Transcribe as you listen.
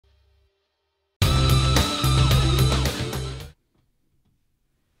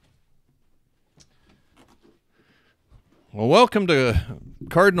Well, welcome to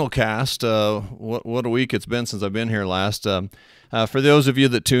Cardinal Cast. What a week it's been since I've been here last. For those of you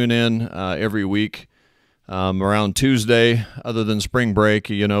that tune in every week around Tuesday, other than spring break,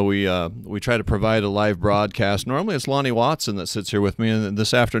 we try to provide a live broadcast. Normally it's Lonnie Watson that sits here with me, and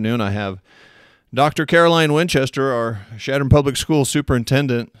this afternoon I have Dr. Caroline Winchester, our Chadron Public School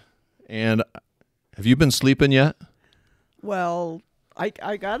superintendent. And have you been sleeping yet? Well,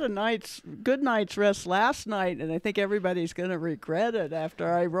 I got a good night's rest last night, and I think everybody's going to regret it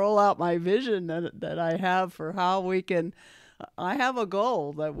after I roll out my vision that I have for how we can. I have a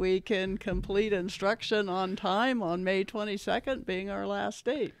goal that we can complete instruction on time on May 22nd being our last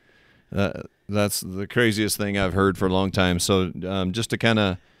date. That's the craziest thing I've heard for a long time. So just to kind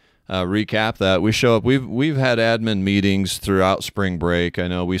of recap that, we show up. We've had admin meetings throughout spring break. I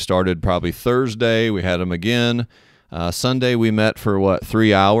know we started probably Thursday. We had them again. Sunday we met for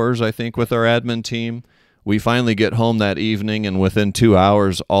 3 hours, I think, with our admin team. We finally get home that evening, and within 2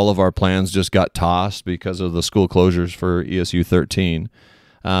 hours, all of our plans just got tossed because of the school closures for ESU 13.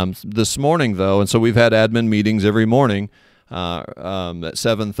 This morning, though, and so we've had admin meetings every morning at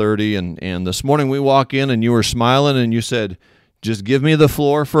 7:30, and this morning we walk in, and you were smiling, and you said, "Just give me the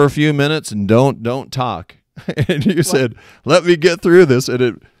floor for a few minutes and don't talk." And you said, "Let me get through this,"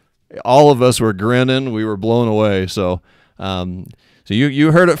 and all of us were grinning. We were blown away. So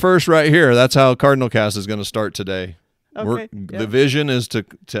you heard it first right here. That's how Cardinal Cast is going to start today. Okay. The vision is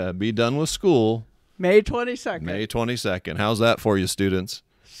to be done with school May 22nd. May 22nd. How's that for you, students?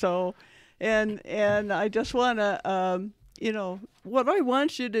 So, and I just want to, what I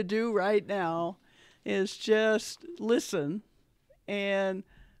want you to do right now is just listen. And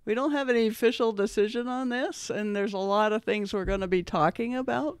we don't have any official decision on this, and there's a lot of things we're going to be talking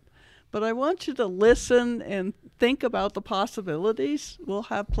about. But I want you to listen and think about the possibilities. We'll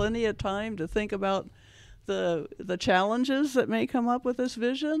have plenty of time to think about the challenges that may come up with this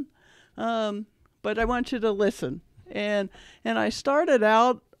vision. But I want you to listen. And I started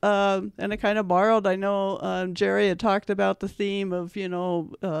out, and I kind of borrowed, I know Jerry had talked about the theme of,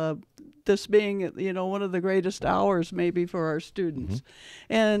 this being, one of the greatest hours maybe for our students.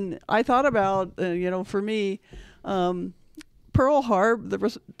 Mm-hmm. And I thought about, for me, Pearl Harbor,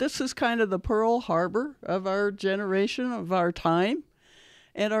 this is kind of the Pearl Harbor of our generation, of our time.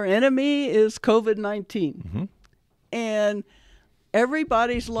 And our enemy is COVID-19. Mm-hmm. And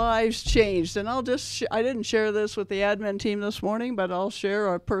everybody's lives changed. And I didn't share this with the admin team this morning, but I'll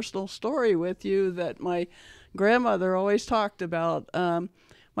share a personal story with you that my grandmother always talked about.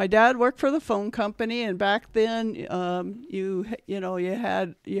 My dad worked for the phone company, and back then, you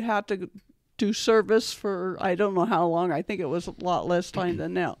had to do service for I don't know how long. I think it was a lot less time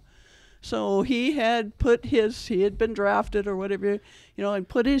than now. So he had been drafted or whatever, and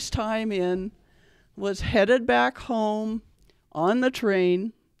put his time in, was headed back home on the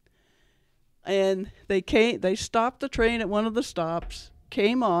train, and they stopped the train at one of the stops,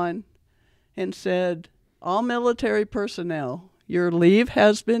 came on, and said, "All military personnel, your leave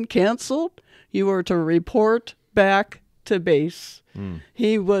has been canceled. You are to report back to base."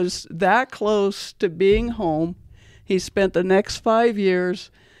 He was that close to being home. He spent the next 5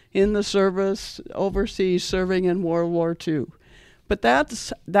 years in the service overseas serving in World War II. But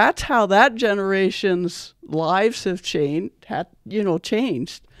that's how that generation's lives have changed.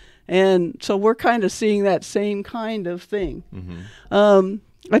 And so we're kind of seeing that same kind of thing. Mm-hmm.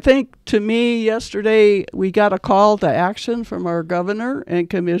 I think, to me, yesterday we got a call to action from our governor and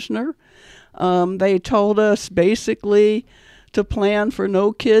commissioner. They told us basically to plan for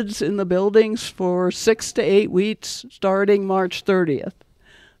no kids in the buildings for 6 to 8 weeks starting March 30th.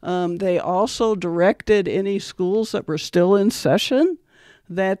 They also directed any schools that were still in session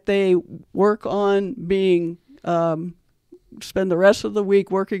that they work on spend the rest of the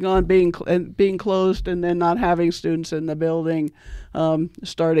week working on being closed and then not having students in the building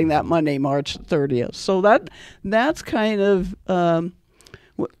starting that Monday, March 30th. So that's kind of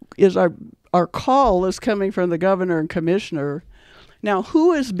is our call is coming from the governor and commissioner. Now,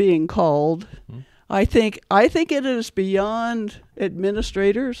 who is being called? Mm-hmm. I think it is beyond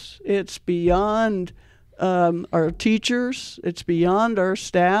administrators. It's beyond our teachers. It's beyond our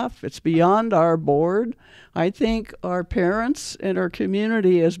staff. It's beyond our board. I think our parents and our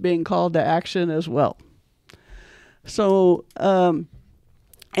community is being called to action as well. So, and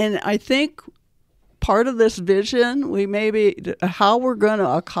I think part of this vision, how we're going to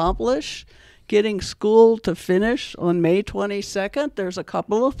accomplish getting school to finish on May 22nd, there's a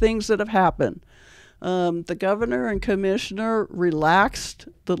couple of things that have happened. The governor and commissioner relaxed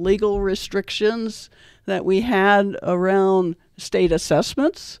the legal restrictions that we had around state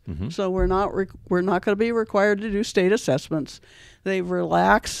assessments. So we're not going to be required to do state assessments. They've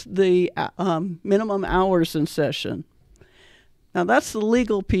relaxed the minimum hours in session. Now that's the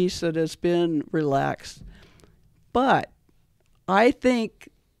legal piece that has been relaxed. But I think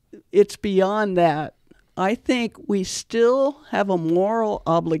it's beyond that. I think we still have a moral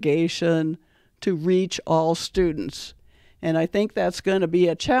obligation to reach all students. And I think that's going to be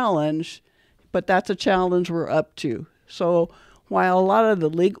a challenge, but that's a challenge we're up to. So while a lot of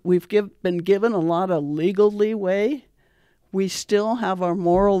the we've been given a lot of legal leeway, we still have our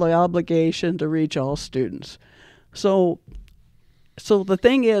moral obligation to reach all students. So the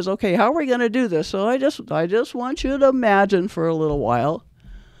thing is, okay, how are we going to do this? So I just want you to imagine for a little while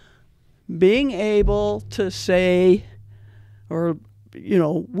being able to say, or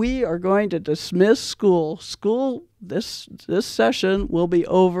we are going to dismiss school. School this session will be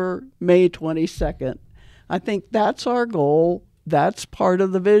over May 22nd. I think that's our goal. That's part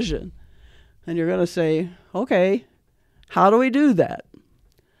of the vision. And you're going to say, okay, how do we do that?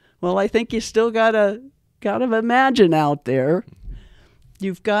 Well, I think you still gotta imagine out there.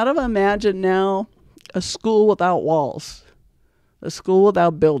 You've got to imagine now a school without walls, a school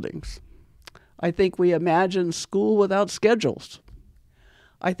without buildings. I think we imagine school without schedules.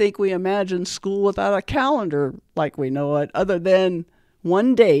 I think we imagine school without a calendar like we know it, other than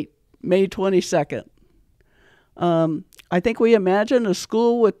one date, May 22nd. I think we imagine a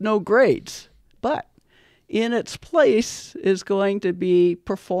school with no grades, but in its place is going to be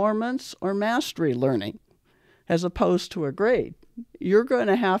performance or mastery learning as opposed to a grade. You're going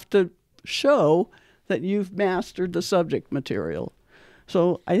to have to show that you've mastered the subject material.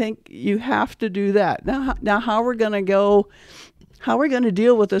 So I think you have to do that. Now how we're going to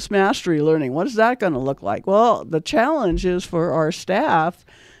deal with this mastery learning? What is that going to look like? Well, the challenge is for our staff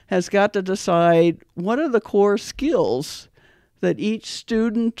has got to decide what are the core skills that each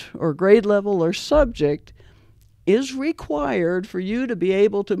student or grade level or subject is required for you to be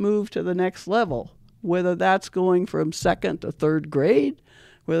able to move to the next level, whether that's going from second to third grade,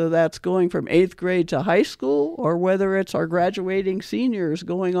 whether that's going from 8th grade to high school, or whether it's our graduating seniors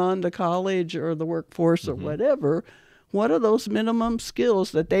going on to college or the workforce or whatever. What are those minimum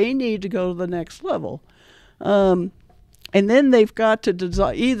skills that they need to go to the next level? And then they've got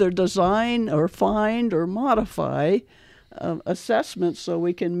to either design or find or modify assessments so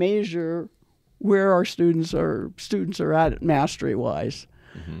we can measure where our students are at mastery-wise.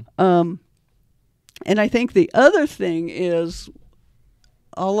 And I think the other thing is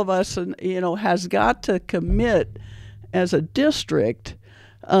all of us, has got to commit as a district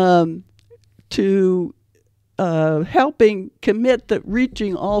to helping commit that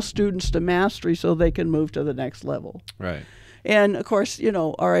reaching all students to mastery so they can move to the next level. Right. And of course,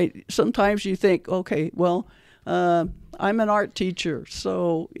 all right, sometimes you think, okay, well, I'm an art teacher,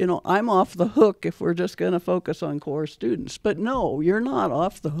 so, I'm off the hook if we're just going to focus on core students. But no, you're not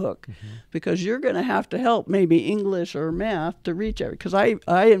off the hook because you're going to have to help maybe English or math to reach it. Because I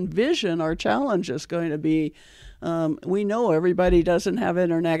envision our challenge is going to be, we know everybody doesn't have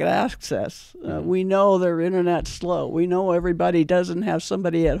internet access. We know their internet's slow. We know everybody doesn't have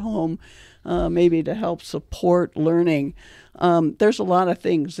somebody at home maybe to help support learning. There's a lot of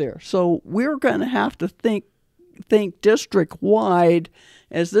things there. So we're going to have to think district-wide,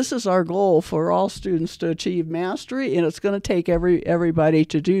 as this is our goal for all students to achieve mastery, and it's going to take everybody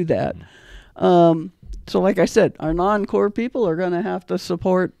to do that. So like I said, our non-core people are going to have to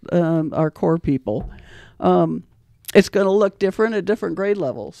support our core people. It's going to look different at different grade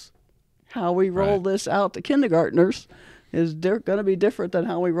levels. How we roll this out to kindergartners is going to be different than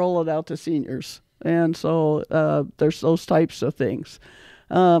how we roll it out to seniors. And so there's those types of things.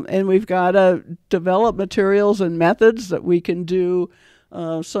 And we've got to develop materials and methods that we can do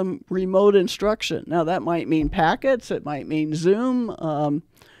some remote instruction. Now, that might mean packets. It might mean Zoom.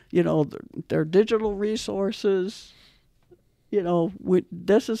 They're digital resources.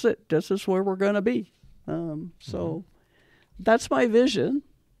 This is it. This is where we're going to be. So that's my vision.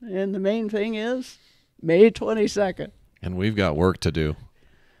 And the main thing is May 22nd. And we've got work to do.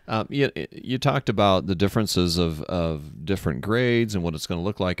 You talked about the differences of different grades and what it's going to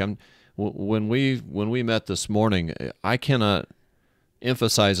look like. When we met this morning, I cannot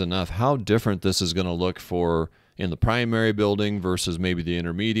emphasize enough how different this is going to look for in the primary building versus maybe the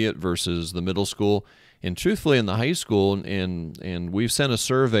intermediate versus the middle school. And truthfully, in the high school, and we've sent a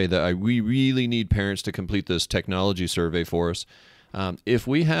survey that we really need parents to complete this technology survey for us. If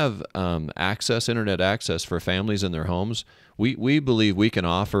we have internet access for families in their homes, we believe we can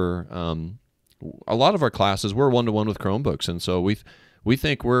offer a lot of our classes we're one-to-one with Chromebooks, and so we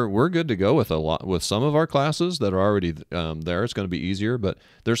think we're good to go with some of our classes that are already there. It's going to be easier, but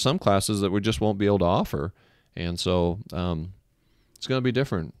there's some classes that we just won't be able to offer, and so it's going to be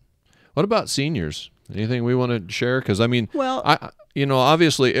different. What about seniors? Anything we want to share? Because I mean, Well,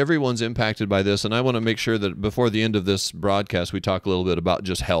 obviously everyone's impacted by this, and I want to make sure that before the end of this broadcast, we talk a little bit about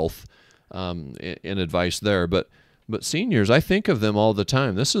just health and advice there. But seniors, I think of them all the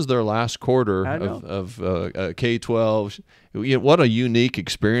time. This is their last quarter of K-12. What a unique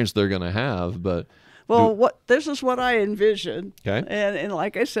experience they're going to have. But this is what I envision. Okay. And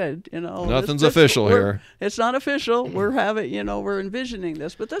like I said, nothing's official here. It's not official. We're envisioning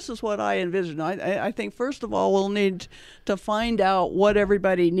this, but this is what I envision. I think first of all, we'll need to find out what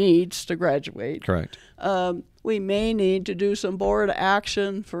everybody needs to graduate. Correct. We may need to do some board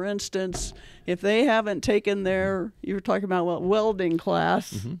action. For instance, if they haven't taken you were talking about welding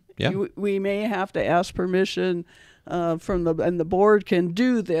class, Mm-hmm. Yeah. we may have to ask permission and the board can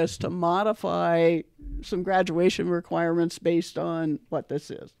do this to modify some graduation requirements based on what this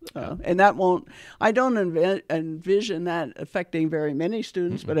is. And I don't envision that affecting very many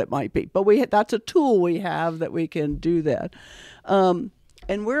students, but it might be. But that's a tool we have that we can do that.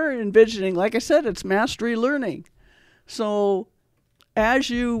 And we're envisioning, like I said, it's mastery learning. So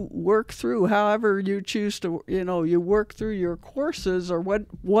as you work through, however you choose to, you work through your courses or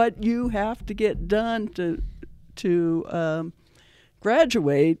what you have to get done to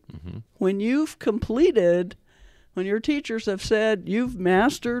graduate, Mm-hmm. when you've completed, when your teachers have said you've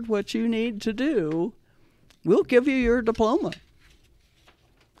mastered what you need to do, we'll give you your diploma.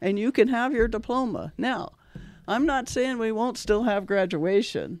 And you can have your diploma. Now, I'm not saying we won't still have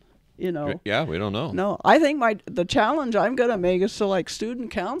graduation, Yeah, we don't know. No, I think the challenge I'm going to make is to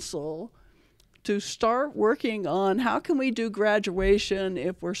student council to start working on how can we do graduation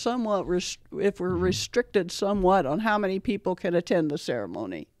if we're restricted somewhat on how many people can attend the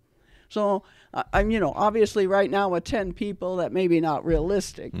ceremony. So obviously right now with 10 people that may be not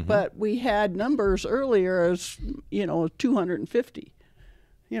realistic, Mm-hmm. but we had numbers earlier as 250.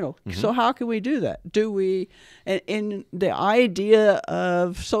 Mm-hmm. So how can we do that? Do we, in the idea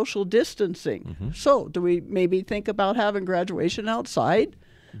of social distancing, Mm-hmm. so do we maybe think about having graduation outside?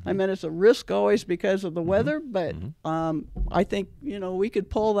 Mm-hmm. I mean, it's a risk always because of the weather, but I think, we could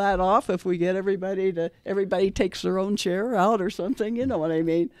pull that off if we get everybody takes their own chair out or something, you know what I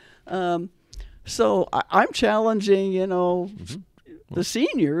mean? So I'm challenging, the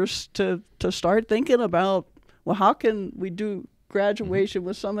seniors to start thinking about, well, how can we do graduation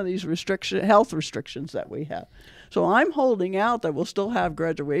with some of these health restrictions that we have. So I'm holding out that we'll still have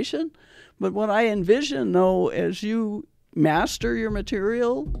graduation, but what I envision though is you master your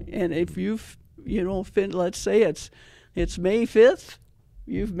material, and if you've let's say it's May 5th,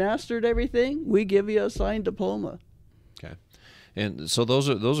 you've mastered everything, we give you a signed diploma. Okay. And so those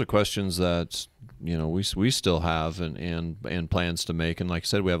are questions that we still have and plans to make, and like I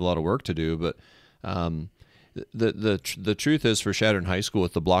said, we have a lot of work to do, but The truth is, for Chadron High School,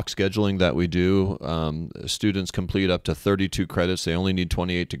 with the block scheduling that we do, students complete up to 32 credits. They only need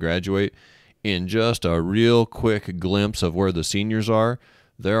 28 to graduate. In just a real quick glimpse of where the seniors are,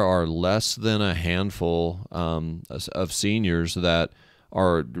 there are less than a handful of seniors that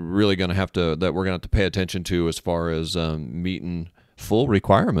are really going to have to, that we're going to have to pay attention to as far as meeting full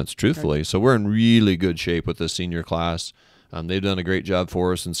requirements, truthfully. Okay. So we're in really good shape with the senior class. They've done a great job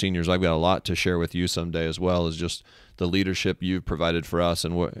for us, and seniors, I've got a lot to share with you someday as well, as just the leadership you've provided for us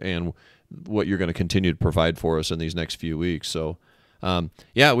and what you're going to continue to provide for us in these next few weeks. So,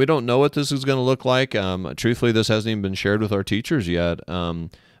 we don't know what this is going to look like. Truthfully, this hasn't even been shared with our teachers yet.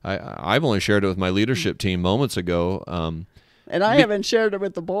 I've only shared it with my leadership team moments ago. And I haven't shared it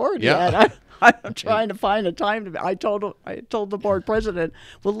with the board yet. I'm trying to find a time I told the board president,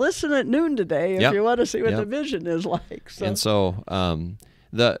 well, listen at noon today if you want to see what the vision is like. So. And so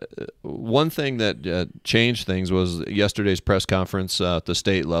the one thing that changed things was yesterday's press conference at the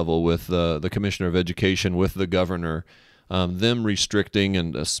state level with the Commissioner of Education, with the governor, them restricting,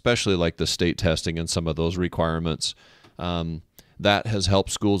 and especially like the state testing and some of those requirements. That has helped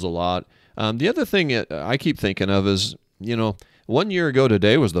schools a lot. The other thing I keep thinking of is, 1 year ago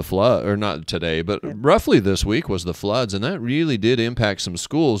today was the flood, or not today, but roughly this week was the floods, and that really did impact some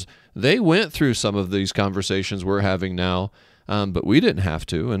schools. They went through some of these conversations we're having now, but we didn't have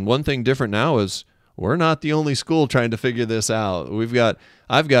to. And one thing different now is we're not the only school trying to figure this out.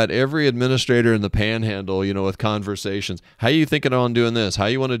 I've got every administrator in the Panhandle, with conversations. How are you thinking on doing this? How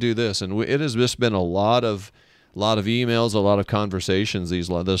you want to do this? And it has just been a lot of emails, a lot of conversations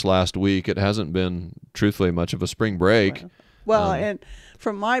this last week. It hasn't been, truthfully, much of a spring break. Well, and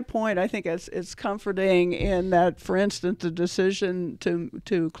from my point, I think it's comforting in that, for instance, the decision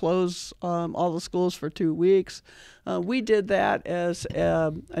to close all the schools for 2 weeks. We did that as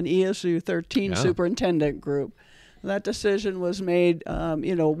an ESU 13 superintendent group. That decision was made,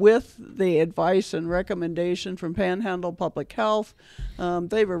 with the advice and recommendation from Panhandle Public Health.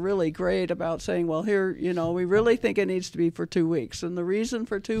 They were really great about saying, well, here, we really think it needs to be for 2 weeks. And the reason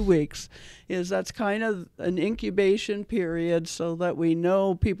for 2 weeks is that's kind of an incubation period so that we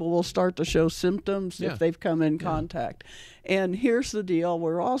know people will start to show symptoms if they've come in contact. And here's the deal.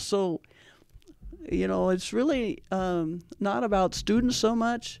 We're also, it's really not about students so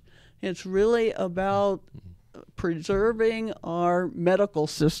much. It's really about preserving our medical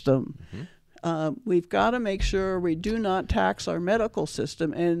system. We've got to make sure we do not tax our medical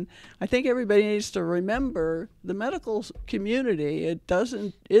system. And I think everybody needs to remember the medical community,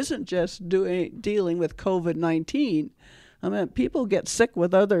 isn't just dealing with COVID-19. I mean, people get sick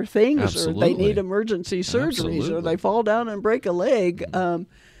with other things. Absolutely. Or they need emergency surgeries. Absolutely. Or they fall down and break a leg.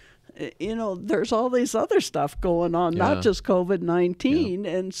 There's all these other stuff going on, not just COVID-19.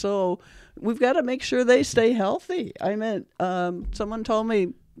 And so we've got to make sure they stay healthy. I mean, someone told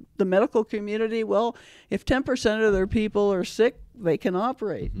me the medical community, well, if 10% of their people are sick, they can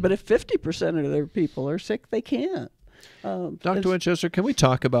operate. But if 50% of their people are sick, they can't. Dr. Winchester, can we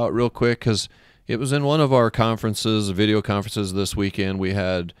talk about real quick, because it was in one of our conferences, video conferences this weekend, we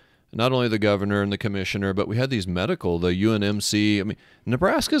had not only the governor and the commissioner, but we had these medical, the UNMC. I mean,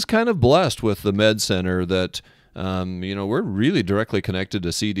 Nebraska's kind of blessed with the med center that, we're really directly connected to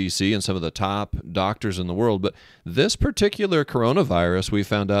CDC and some of the top doctors in the world. But this particular coronavirus, we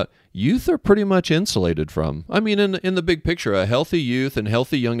found out youth are pretty much insulated from. I mean, in the big picture, a healthy youth and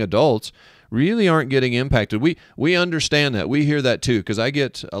healthy young adults really aren't getting impacted. We understand that. We hear that too, because I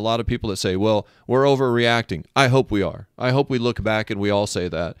get a lot of people that say, well, we're overreacting. I hope we are. I hope we look back and we all say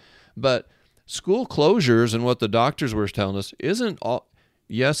that. But school closures and what the doctors were telling us isn't all.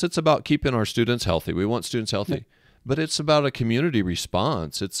 Yes, it's about keeping our students healthy. We want students healthy. But it's about a community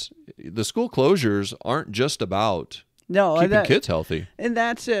response. The school closures aren't just about keeping kids healthy. And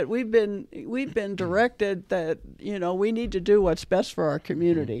that's it. We've been directed that, we need to do what's best for our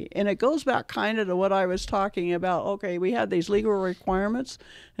community. And it goes back kind of to what I was talking about. Okay, we had these legal requirements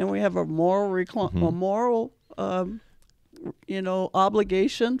and we have a moral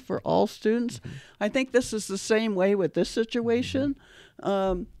obligation for all students. I think this is the same way with this situation.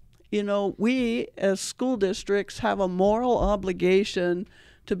 We as school districts have a moral obligation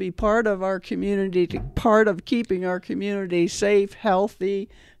to be part of our community, part of keeping our community safe, healthy,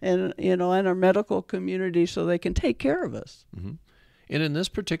 and and our medical community so they can take care of us. And in this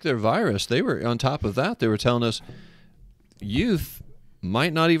particular virus, they were on top of that. They were telling us youth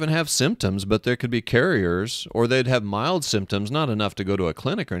might not even have symptoms, but there could be carriers, or they'd have mild symptoms, not enough to go to a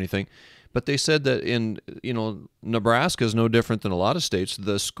clinic or anything. But they said that Nebraska is no different than a lot of states.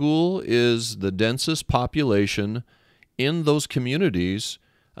 The school is the densest population in those communities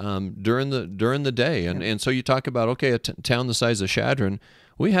during the day. And so you talk about, okay, a town the size of Chadron,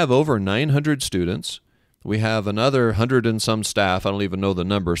 we have over 900 students. We have another 100 and some staff. I don't even know the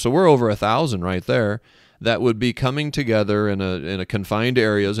number. So we're over 1,000 right there that would be coming together in a confined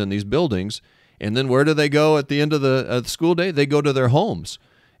areas in these buildings. And then where do they go at the end of the school day? They go to their homes.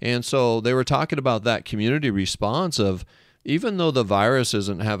 And so they were talking about that community response of, even though the virus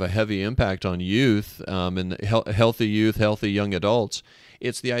doesn't have a heavy impact on youth and healthy youth, healthy young adults,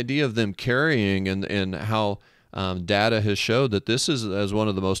 it's the idea of them carrying and how data has showed that this is as one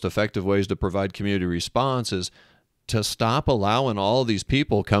of the most effective ways to provide community response is to stop allowing all of these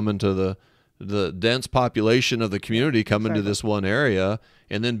people come into the dense population of the community come into this one area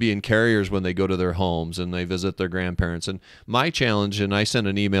and then being carriers when they go to their homes and they visit their grandparents. And my challenge, and I sent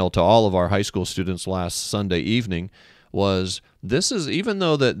an email to all of our high school students last Sunday evening, was this is, even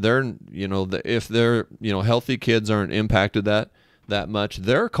though that they're, if they're, healthy kids aren't impacted that much,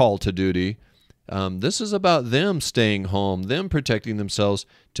 their call to duty, this is about them staying home, them protecting themselves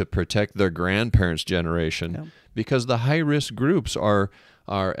to protect their grandparents' generation, because the high-risk groups are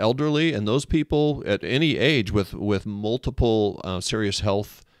elderly and those people at any age with multiple serious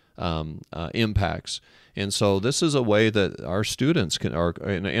health impacts. And so this is a way that our students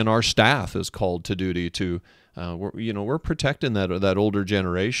and our staff is called to duty to, we're protecting that older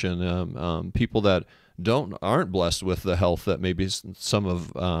generation, people that aren't blessed with the health that maybe some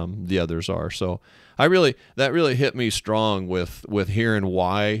of the others are. So that really hit me strong with hearing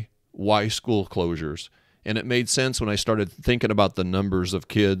why school closures. And it made sense when I started thinking about the numbers of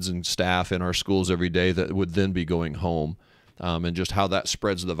kids and staff in our schools every day that would then be going home, and just how that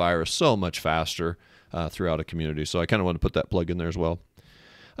spreads the virus so much faster throughout a community. So I kind of want to put that plug in there as well.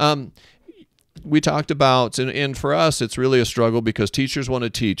 We talked about, and for us, it's really a struggle because teachers want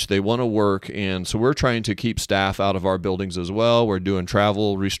to teach, they want to work, and so we're trying to keep staff out of our buildings as well. We're doing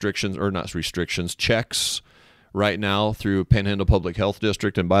travel restrictions, or not restrictions, checks right now through Panhandle Public Health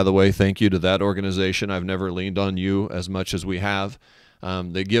District. And by the way, thank you to that organization. I've never leaned on you as much as we have.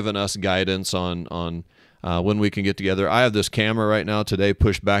 They've given us guidance on when we can get together. I have this camera right now today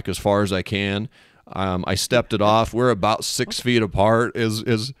pushed back as far as I can. I stepped it off. We're about 6 feet apart.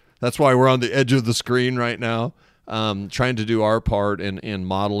 That's why we're on the edge of the screen right now, trying to do our part in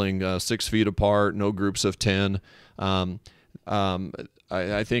modeling 6 feet apart, no groups of 10.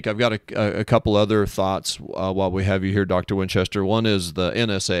 I think I've got a couple other thoughts while we have you here, Dr. Winchester. One is the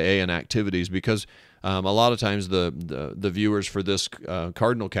NSAA and activities, because a lot of times the viewers for this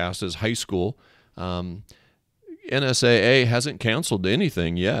Cardinal Cast is high school. NSAA hasn't canceled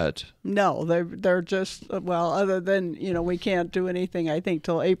anything yet. No, they're just, well, other than, we can't do anything, I think,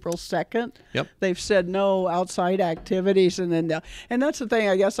 till April 2nd. Yep. They've said no outside activities, and that's the thing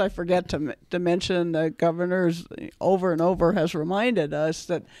I guess I forget to mention. The governor's over and over has reminded us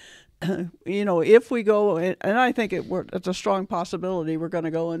that, if we go, and I think it's a strong possibility we're going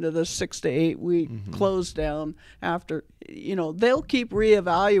to go into the 6 to 8 week close down after, they'll keep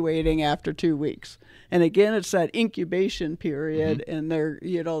reevaluating after 2 weeks. And again, it's that incubation period, and they're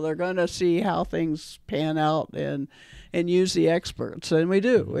going to see how things pan out and use the experts. And we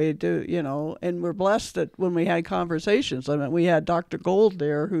do, and we're blessed that when we had conversations, we had Dr. Gold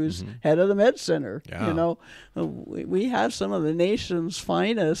there, who's head of the Med Center. Yeah. We have some of the nation's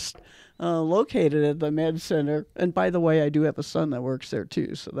finest located at the Med Center. And by the way, I do have a son that works there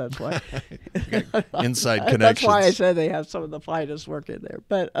too, so that's why. Inside connections. That's why I said they have some of the finest working there.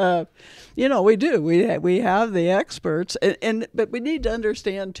 But, we do. We have the experts. But we need to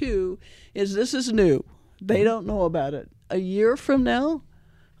understand too, this is new. They don't know about it. A year from now,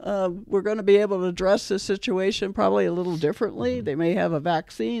 we're going to be able to address this situation probably a little differently. They may have a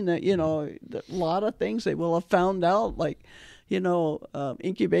vaccine that, a lot of things they will have found out, like,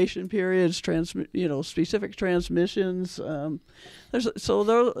 incubation periods, specific transmissions. A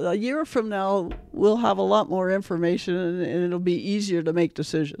year from now, we'll have a lot more information, and it'll be easier to make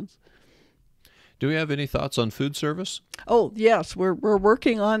decisions. Do we have any thoughts on food service? Oh, yes, we're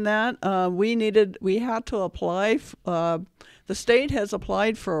working on that. We had to apply. The state has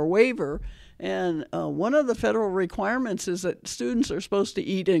applied for a waiver, and one of the federal requirements is that students are supposed to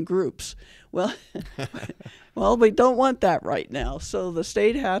eat in groups. Well, we don't want that right now. So the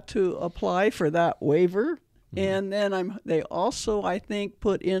state had to apply for that waiver. And then they also, I think,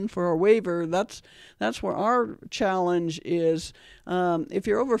 put in for a waiver. That's where our challenge is. If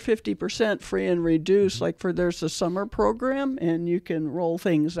you're over 50% free and reduced, there's a summer program, and you can roll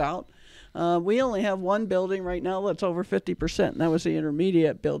things out. We only have one building right now that's over 50%, and that was the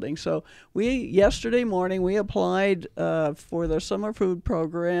intermediate building. So yesterday morning we applied for the summer food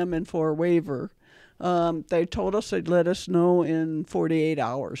program and for a waiver. They told us they'd let us know in 48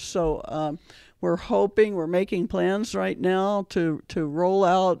 hours. So we're making plans right now to roll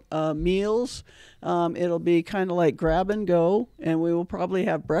out meals. It'll be kind of like grab and go, and we will probably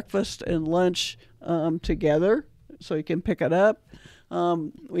have breakfast and lunch together, so you can pick it up.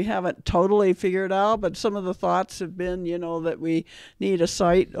 We haven't totally figured out, but some of the thoughts have been, that we need a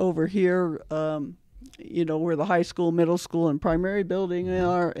site over here, where the high school, middle school, and primary building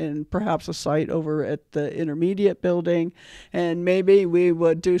are, and perhaps a site over at the intermediate building. And maybe we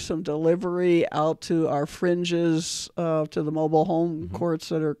would do some delivery out to our fringes, to the mobile home courts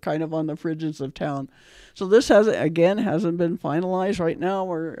that are kind of on the fringes of town. So this hasn't been finalized right now.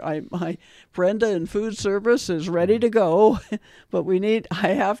 My Brenda in food service is ready to go, but I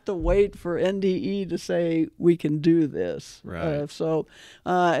have to wait for NDE to say we can do this. Right. So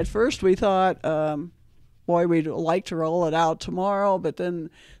at first we thought, boy, we'd like to roll it out tomorrow, but then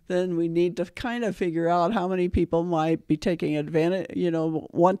we need to kind of figure out how many people might be taking advantage,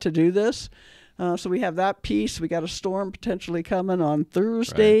 want to do this. So we have that piece. We got a storm potentially coming on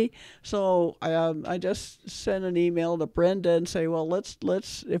Thursday. Right. So I just sent an email to Brenda and say, well, let's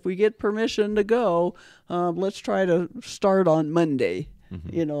if we get permission to go, let's try to start on Monday.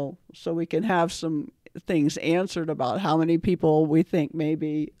 So we can have some things answered about how many people we think may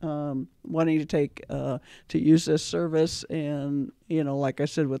be wanting to take to use this service, and like I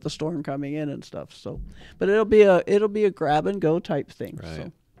said, with the storm coming in and stuff. So, but it'll be a grab and go type thing. Right.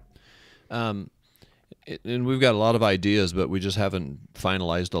 So. And we've got a lot of ideas, but we just haven't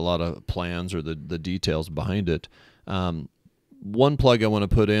finalized a lot of plans or the details behind it. One plug I want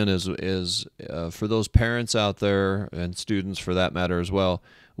to put in is for those parents out there, and students for that matter as well,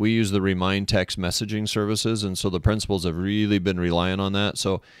 we use the Remind text messaging services, and so the principals have really been relying on that.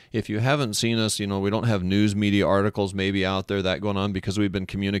 So if you haven't seen us, we don't have news media articles maybe out there that going on because we've been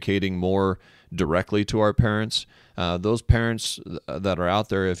communicating more directly to our parents. Those parents that are out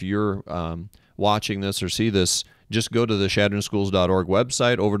there, if you're watching this or see this, just go to the chadronschools.org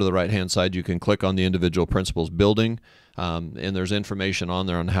website. Over to the right-hand side, you can click on the individual principal's building, and there's information on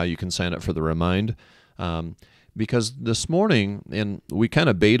there on how you can sign up for the Remind. Because this morning, and we kind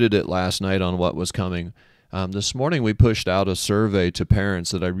of baited it last night on what was coming, this morning we pushed out a survey to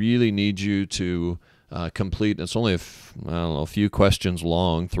parents that I really need you to complete. It's only a few questions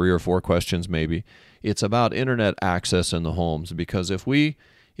long, 3 or 4 questions maybe. It's about internet access in the homes, because if we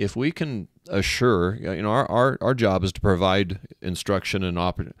can assure, our job is to provide instruction and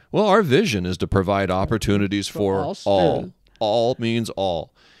our vision is to provide opportunities for all. All means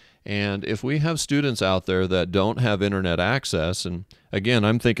all. And if we have students out there that don't have internet access, and again,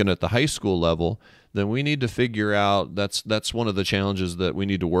 I'm thinking at the high school level, then we need to figure out, that's one of the challenges that we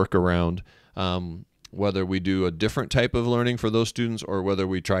need to work around, whether we do a different type of learning for those students or whether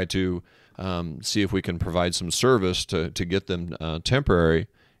we try to see if we can provide some service to get them temporary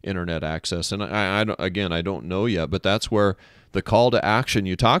internet access. And I don't know yet, but that's where the call to action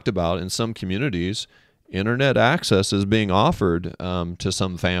you talked about in some communities, internet access is being offered to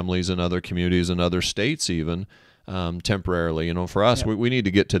some families in other communities and other states even temporarily. For us, we need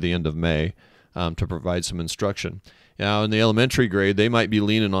to get to the end of May to provide some instruction. Now, in the elementary grade, they might be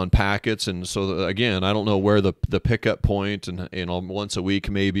leaning on packets, and so again, I don't know where the pickup point and once a week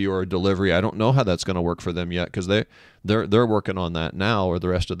maybe, or a delivery. I don't know how that's going to work for them yet, because they're working on that now or the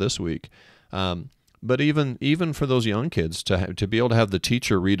rest of this week. But even for those young kids to be able to have the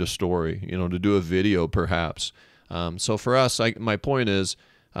teacher read a story, to do a video perhaps. So for us, my point is,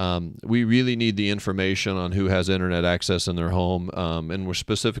 we really need the information on who has internet access in their home, and we're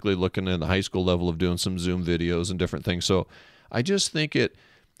specifically looking at the high school level of doing some Zoom videos and different things. So I just think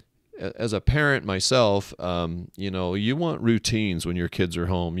as a parent myself, you want routines when your kids are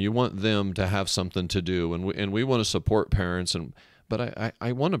home. You want them to have something to do, and we want to support parents, but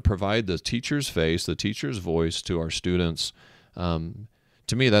I want to provide the teacher's face, the teacher's voice to our students.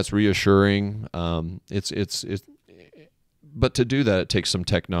 To me, that's reassuring. But to do that, it takes some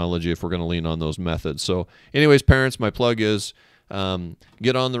technology if we're going to lean on those methods. So anyways, parents, my plug is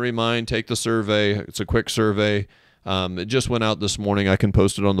get on the Remind, take the survey. It's a quick survey. It just went out this morning. I can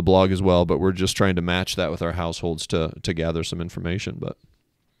post it on the blog as well, but we're just trying to match that with our households to gather some information. But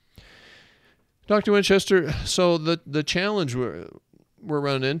Dr. Winchester, so the challenge we're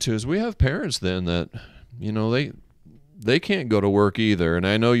running into is we have parents then that, they can't go to work either. And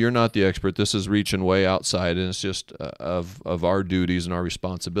I know you're not the expert. This is reaching way outside, and it's just of our duties and our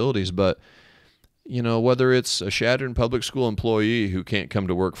responsibilities. But, whether it's a Chadron Public School employee who can't come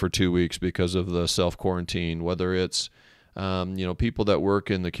to work for 2 weeks because of the self-quarantine, whether it's, people that work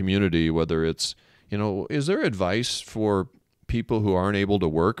in the community, whether it's, is there advice for people who aren't able to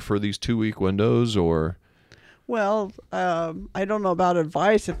work for these 2-week windows, or? Well, I don't know about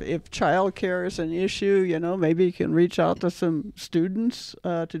advice. If childcare is an issue, maybe you can reach out to some students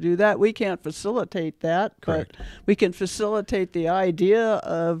to do that. We can't facilitate that. Correct. But we can facilitate the idea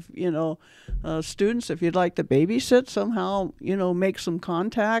of, students, if you'd like to babysit somehow, make some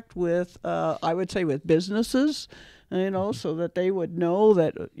contact with, I would say with businesses, so that they would know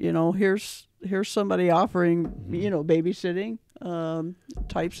that, here's somebody offering, babysitting.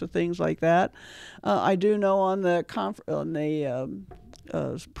 Types of things like that. I do know on the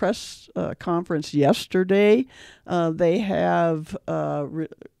press conference yesterday, they have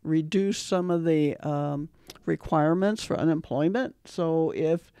reduced some of the requirements for unemployment. So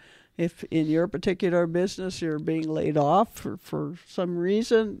if in your particular business you're being laid off for some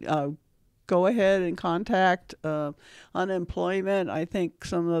reason, go ahead and contact unemployment. I think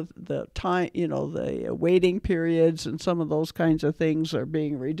some of the time, the waiting periods and some of those kinds of things are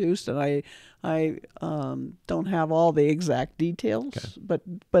being reduced. And I don't have all the exact details, okay.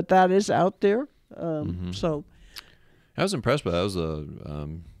 but that is out there. So I was impressed by that.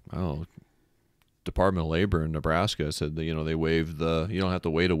 Was Department of Labor in Nebraska said that, they waived you don't have to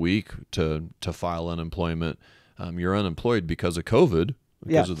wait a week to file unemployment. You're unemployed because of COVID.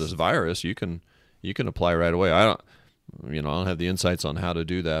 Because of this virus, you can apply right away. I don't have the insights on how to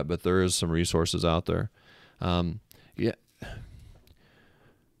do that, but there is some resources out there.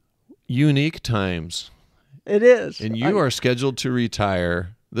 Unique times. It is. And you are scheduled to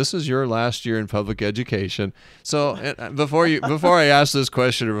retire. This is your last year in public education. So before I ask this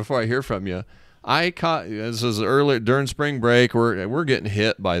question, or before I hear from you, I caught this is early during spring break. We're getting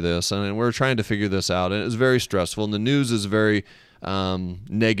hit by this, and we're trying to figure this out. And it's very stressful, and the news is very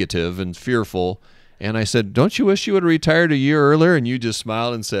negative and fearful. And I said, "Don't you wish you would have retired a year earlier?" And you just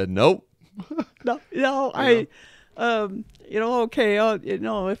smiled and said, "Nope." No, okay,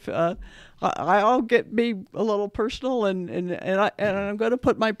 if I'll be a little personal, and I'm going to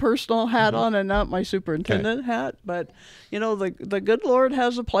put my personal hat on and not my superintendent hat. But the good Lord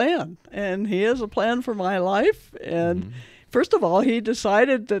has a plan, and He has a plan for my life. And first of all, He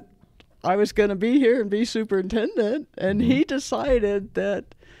decided that I was going to be here and be superintendent, and He decided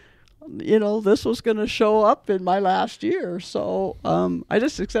that this was going to show up in my last year. So I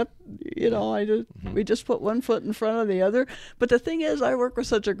just accept, we just put one foot in front of the other. But the thing is, I work with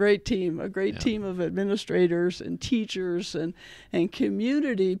such a great team team of administrators and teachers and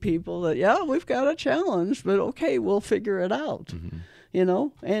community people that, we've got a challenge, but okay, we'll figure it out.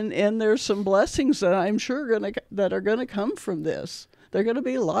 And there's some blessings that I'm sure that are going to come from this. There are going to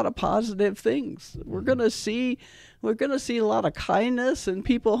be a lot of positive things. We're going to see a lot of kindness and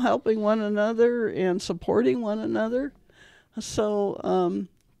people helping one another and supporting one another. So,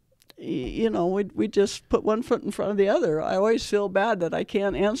 we just put one foot in front of the other. I always feel bad that I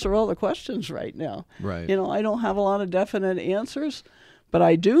can't answer all the questions right now. Right. I don't have a lot of definite answers, but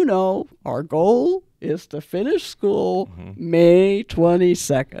I do know our goal is to finish school May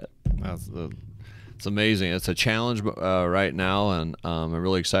 22nd. It's amazing. It's a challenge right now, and I'm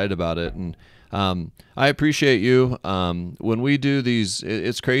really excited about it. And I appreciate you. When we do these,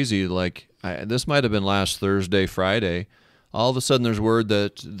 it's crazy. Like this might have been last Thursday, Friday. All of a sudden, there's word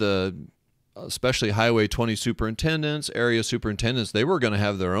that especially Highway 20 superintendents, area superintendents, they were going to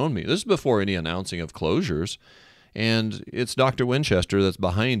have their own meeting. This is before any announcing of closures, and it's Dr. Winchester that's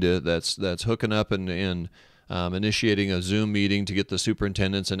behind it. That's hooking up and initiating a Zoom meeting to get the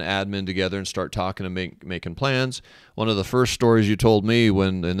superintendents and admin together and start talking and making plans. One of the first stories you told me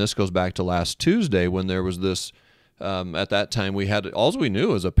and this goes back to last Tuesday when there was this, at that time all we knew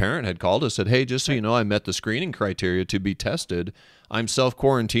was a parent had called us, said, "Hey, just so you know, I met the screening criteria to be tested. I'm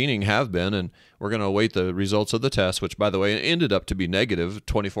self-quarantining, have been, and we're going to await the results of the test," which, by the way, ended up to be negative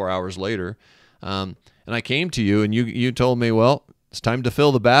 24 hours later. And I came to you and you told me, well, it's time to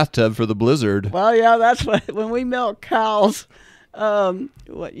fill the bathtub for the blizzard. Well, yeah, that's when we milk cows.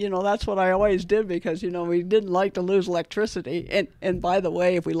 That's what I always did because, we didn't like to lose electricity. And by the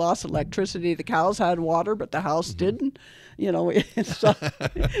way, if we lost electricity, the cows had water, but the house didn't.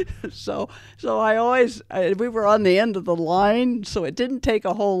 So I always, we were on the end of the line, so it didn't take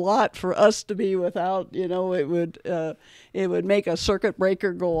a whole lot for us to be without, it would make a circuit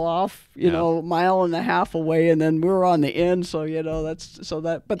breaker go off, a mile and a half away, and then we were on the end. So,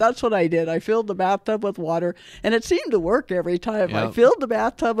 but that's what I did. I filled the bathtub with water, and it seemed to work every time. Yeah. I filled the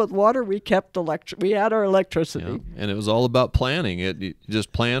bathtub with water. We kept we had our electricity. Yeah. And it was all about planning. You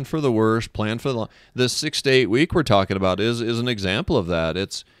just plan for the worst, plan for this 6 to 8 week we're talking about is an example of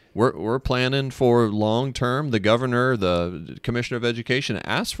that. We're planning for long term. The governor, the commissioner of education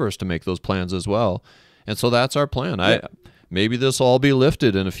asked for us to make those plans as well. And so that's our plan. Yeah. Maybe this will all be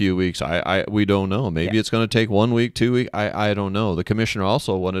lifted in a few weeks. We don't know. Maybe it's going to take 1 week, 2 weeks. I don't know. The commissioner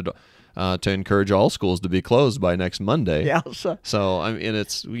also wanted to encourage all schools to be closed by next Monday. Yeah. So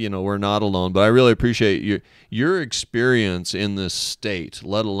it's we're not alone. But I really appreciate your experience in this state,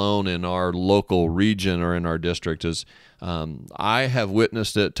 let alone in our local region or in our district. I have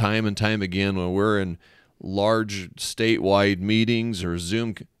witnessed it time and time again when we're in large statewide meetings or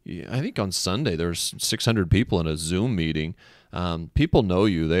Zoom. I think on Sunday there's 600 people in a Zoom meeting. People know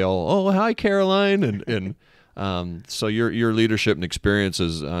you. They all, "Oh, hi, Caroline," and so your leadership and experience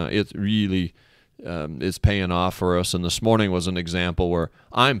it's really is paying off for us. And this morning was an example where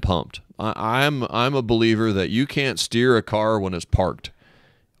I'm pumped. I'm a believer that you can't steer a car when it's parked.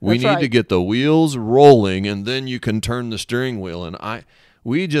 We need to get the wheels rolling, and then you can turn the steering wheel. And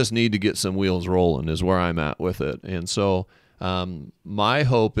we just need to get some wheels rolling is where I'm at with it. And so my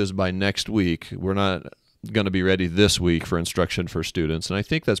hope is by next week, we're not going to be ready this week for instruction for students. And I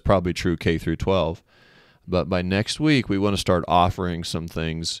think that's probably true K through 12. But by next week, we want to start offering some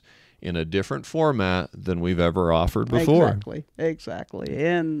things in a different format than we've ever offered before. Exactly.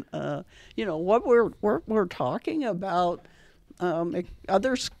 And, what we're talking about,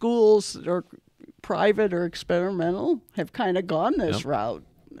 other schools that are private or experimental have kind of gone this route.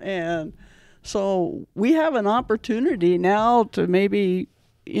 And so we have an opportunity now to maybe,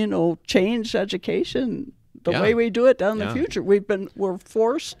 change education the way we do it down the future. We're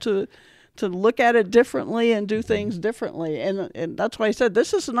forced to to look at it differently and do things differently. And that's why I said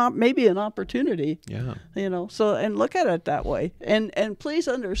this is not maybe an opportunity. Yeah. So and look at it that way. And please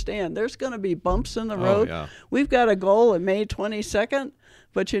understand, there's going to be bumps in the road. Yeah. We've got a goal of May 22nd,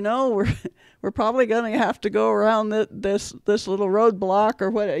 but we're probably going to have to go around this little roadblock or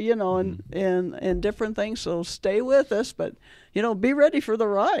what, and different things. So stay with us, but be ready for the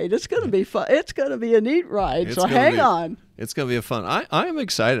ride. It's going to be fun. It's going to be a neat ride. So hang on. It's going to be a fun. I am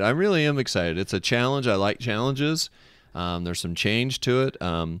excited. I really am excited. It's a challenge. I like challenges. There's some change to it.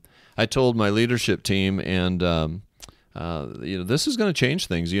 I told my leadership team, and this is going to change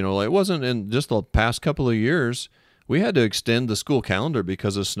things. It wasn't in just the past couple of years. We had to extend the school calendar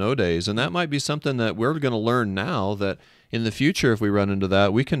because of snow days, and that might be something that we're going to learn now, that in the future, if we run into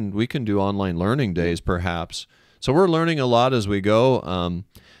that, we can do online learning days perhaps. So we're learning a lot as we go.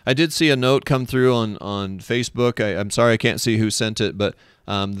 I did see a note come through on Facebook. I'm sorry I can't see who sent it, but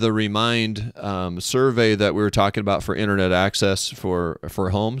the Remind survey that we were talking about for internet access for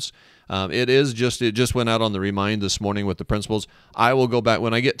homes. It just went out on the Remind this morning with the principals. I will go back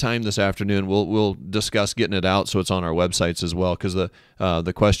when I get time this afternoon. We'll discuss getting it out so it's on our websites as well, because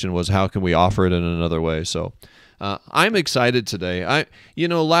the question was how can we offer it in another way. So I'm excited today.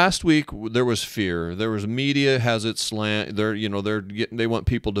 Last week there was fear. There was media has its slant. They want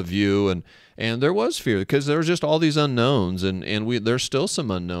people to view, and there was fear because there was just all these unknowns, and there's still some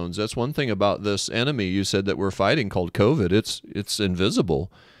unknowns. That's one thing about this enemy you said that we're fighting called COVID. It's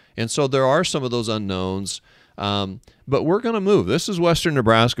invisible. And so there are some of those unknowns, but we're going to move. This is Western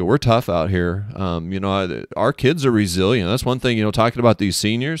Nebraska. We're tough out here. Our kids are resilient. That's one thing, talking about these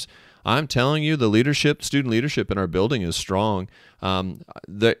seniors. I'm telling you, student leadership in our building is strong.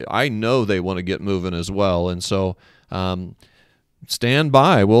 I know they want to get moving as well. And so stand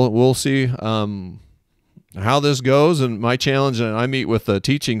by. We'll see how this goes. And my challenge, and I meet with the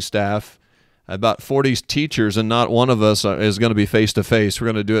teaching staff, about 40 teachers, and not one of us is going to be face-to-face. We're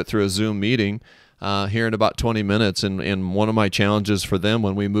going to do it through a Zoom meeting here in about 20 minutes. And one of my challenges for them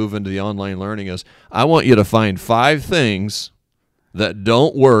when we move into the online learning is I want you to find 5 things that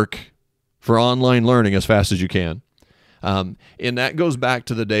don't work for online learning as fast as you can. And that goes back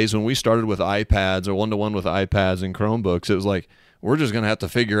to the days when we started with iPads or one-to-one with iPads and Chromebooks. It was like, we're just going to have to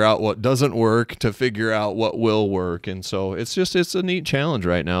figure out what doesn't work to figure out what will work. And so it's a neat challenge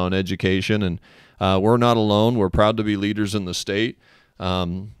right now in education. And we're not alone. We're proud to be leaders in the state.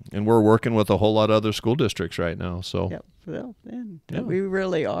 And we're working with a whole lot of other school districts right now. So we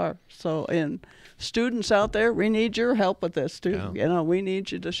really are. So, and students out there, we need your help with this too. Yeah. We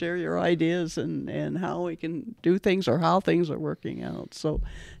need you to share your ideas and how we can do things or how things are working out. So,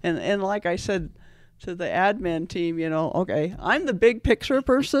 and like I said to the admin team, okay, I'm the big picture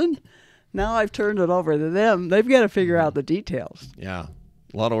person. Now I've turned it over to them. They've got to figure out the details. Yeah,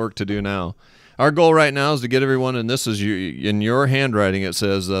 a lot of work to do now. Our goal right now is to get everyone, and this is in your handwriting, it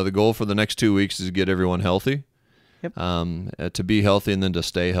says the goal for the next 2 weeks is to get everyone healthy. Yep. To be healthy and then to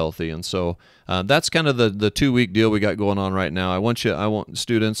stay healthy. And so that's kind of the 2-week deal we got going on right now. I want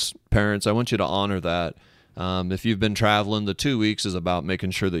students, parents, I want you to honor that. If you've been traveling, the 2 weeks is about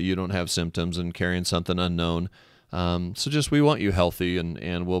making sure that you don't have symptoms and carrying something unknown. We want you healthy,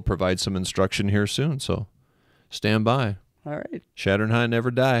 and we'll provide some instruction here soon. So stand by. All right. Shatter and High never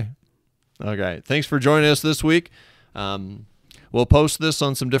die. Okay. Thanks for joining us this week. We'll post this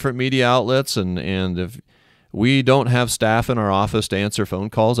on some different media outlets, and if we don't have staff in our office to answer phone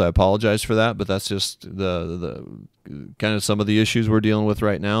calls, I apologize for that, but that's just the kind of some of the issues we're dealing with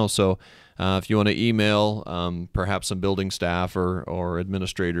right now. So if you want to email perhaps some building staff or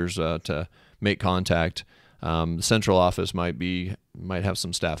administrators to make contact, the central office might have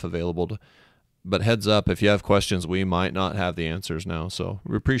some staff available. But heads up, if you have questions, we might not have the answers now. So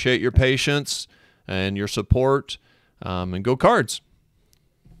we appreciate your patience and your support, and go Cards.